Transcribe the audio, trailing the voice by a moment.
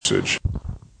usage.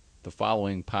 The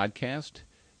following podcast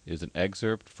is an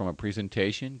excerpt from a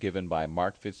presentation given by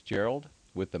Mark Fitzgerald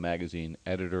with the magazine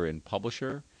editor and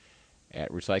publisher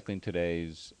at Recycling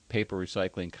Today's Paper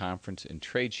Recycling Conference and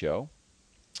Trade Show,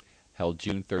 held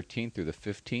June 13th through the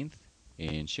 15th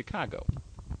in Chicago.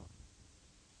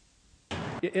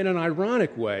 In an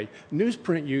ironic way,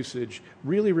 newsprint usage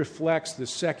really reflects the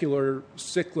secular,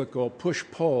 cyclical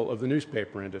push-pull of the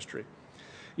newspaper industry.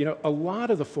 You know, a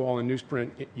lot of the fall in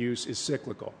newsprint use is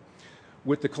cyclical.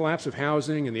 With the collapse of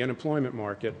housing and the unemployment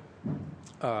market,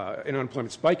 and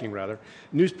unemployment spiking rather,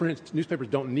 newspapers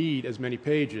don't need as many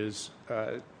pages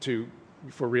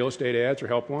for real estate ads or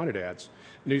help wanted ads.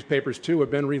 Newspapers, too, have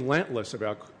been relentless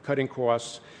about cutting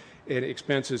costs and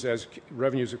expenses as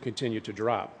revenues have continued to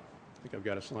drop. I think I've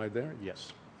got a slide there.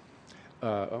 Yes.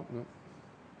 Oh, no.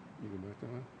 You go back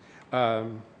that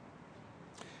one.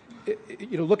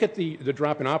 Look at the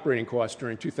drop in operating costs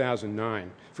during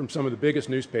 2009 from some of the biggest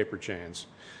newspaper chains.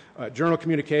 Journal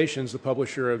Communications, the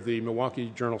publisher of the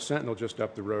Milwaukee Journal-Sentinel just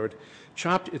up the road,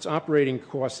 chopped its operating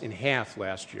costs in half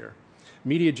last year.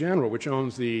 Media General, which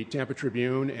owns the Tampa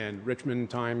Tribune and Richmond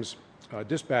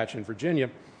Times-Dispatch in Virginia,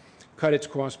 cut its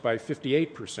costs by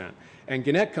 58%. And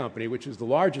Gannett Company, which is the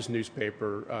largest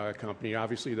newspaper company,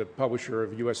 obviously the publisher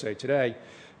of USA Today,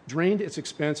 drained its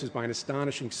expenses by an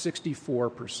astonishing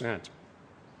 64%.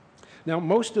 Now,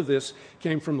 most of this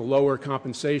came from the lower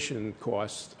compensation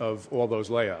costs of all those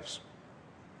layoffs,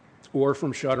 or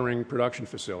from shuttering production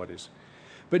facilities.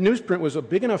 But newsprint was a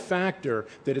big enough factor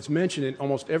that it's mentioned in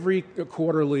almost every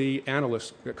quarterly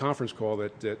analyst conference call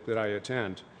that I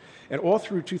attend. And all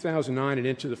through 2009 and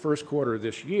into the first quarter of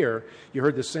this year, you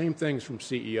heard the same things from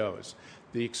CEOs.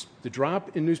 The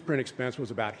drop in newsprint expense was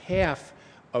about half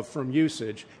from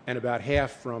usage and about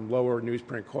half from lower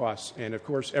newsprint costs. And of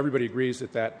course, everybody agrees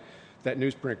that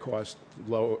newsprint cost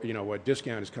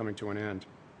discount is coming to an end.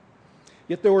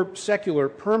 Yet there were secular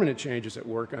permanent changes at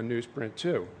work on newsprint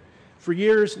too. For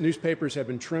years, newspapers have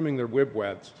been trimming their web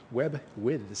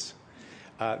widths.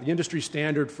 The industry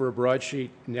standard for a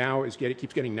broadsheet now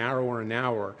keeps getting narrower and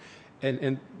narrower,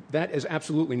 and that is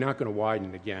absolutely not going to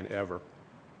widen again ever.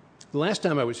 The last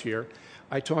time I was here,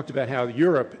 I talked about how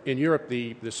in Europe,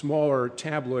 the smaller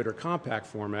tabloid or compact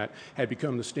format had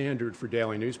become the standard for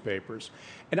daily newspapers.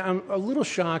 And I'm a little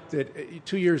shocked that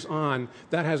 2 years on,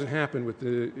 that hasn't happened with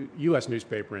the U.S.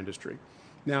 newspaper industry.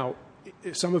 Now,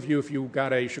 some of you, if you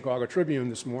got a Chicago Tribune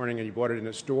this morning and you bought it in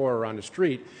a store or on the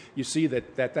street, you see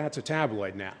that's a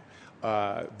tabloid now.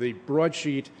 The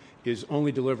broadsheet is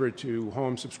only delivered to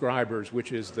home subscribers,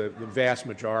 which is the vast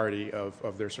majority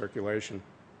of their circulation.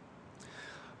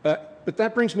 But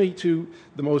that brings me to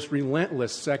the most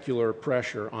relentless secular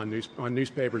pressure on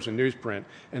newspapers and newsprint,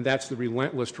 and that's the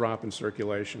relentless drop in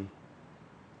circulation.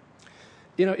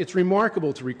 You know, it's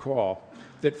remarkable to recall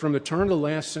that from the turn of the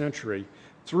last century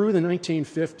through the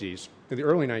 1950s, the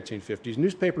early 1950s,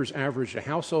 newspapers averaged a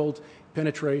household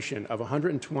penetration of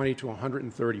 120 to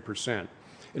 130%.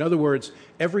 In other words,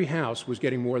 every house was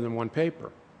getting more than one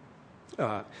paper.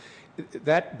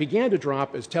 That began to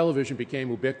drop as television became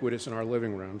ubiquitous in our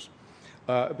living rooms.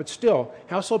 But still,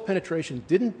 household penetration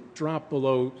didn't drop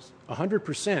below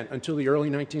 100% until the early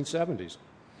 1970s.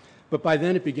 But by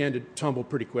then, it began to tumble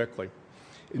pretty quickly.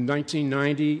 In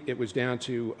 1990, it was down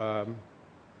to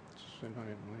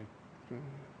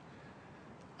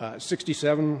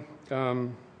 67.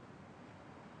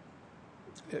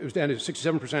 It was down to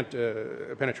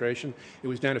 67% penetration. It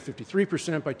was down to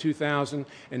 53% by 2000,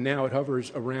 and now it hovers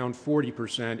around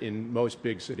 40% in most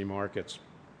big city markets.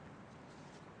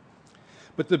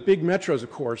 But the big metros,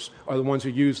 of course, are the ones who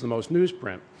use the most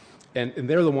newsprint, and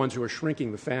they're the ones who are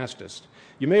shrinking the fastest.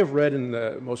 You may have read in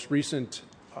the most recent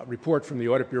report from the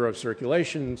Audit Bureau of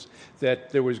Circulations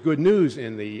that there was good news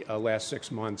in the last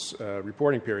 6 months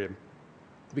reporting period,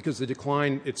 because the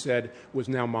decline, it said, was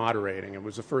now moderating. It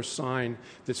was the first sign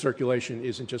that circulation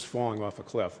isn't just falling off a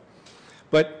cliff.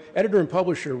 But editor and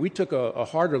publisher, we took a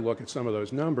harder look at some of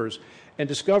those numbers and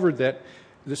discovered that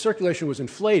the circulation was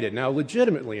inflated, now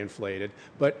legitimately inflated,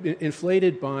 but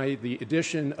inflated by the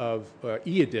addition of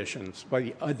e-editions, by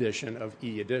the addition of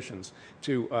e-editions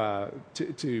to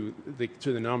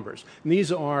the numbers. And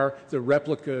these are the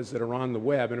replicas that are on the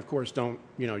web and, of course, don't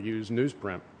use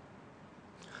newsprint.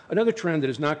 Another trend that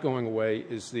is not going away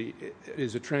is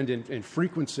a trend in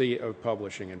frequency of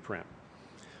publishing in print.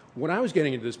 When I was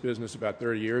getting into this business about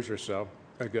 30 years or so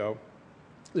ago,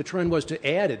 the trend was to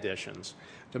add editions,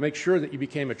 to make sure that you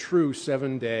became a true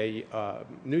 7-day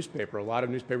newspaper. A lot of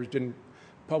newspapers didn't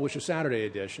publish a Saturday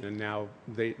edition, and now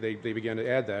they began to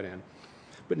add that in.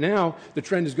 But now the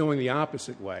trend is going the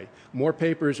opposite way. More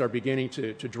papers are beginning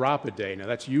to drop a day. Now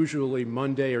that's usually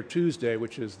Monday or Tuesday,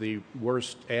 which is the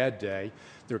worst ad day.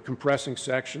 They're compressing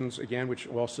sections, again, which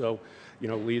also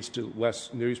leads to less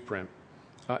newsprint.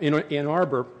 In Ann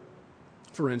Arbor,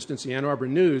 for instance, the Ann Arbor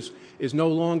News is no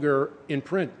longer in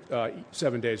print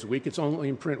 7 days a week. It's only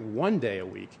in print 1 day a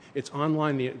week. It's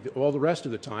online all the rest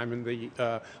of the time, and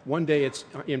the 1 day it's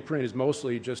in print is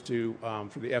mostly just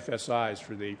for the FSIs,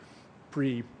 for the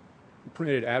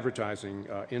pre-printed advertising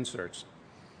inserts.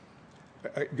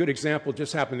 A good example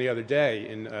just happened the other day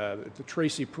in the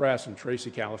Tracy Press in Tracy,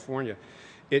 California.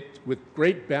 With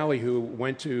great ballyhoo,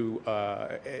 went to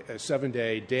a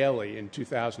 7-day daily in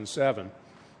 2007.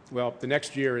 Well, the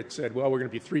next year it said, well, we're going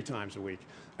to be 3 times a week.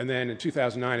 And then in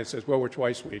 2009 it says, well, we're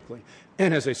twice weekly.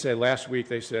 And as I said last week,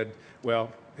 they said,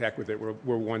 well, heck with it,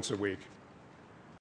 we're once a week.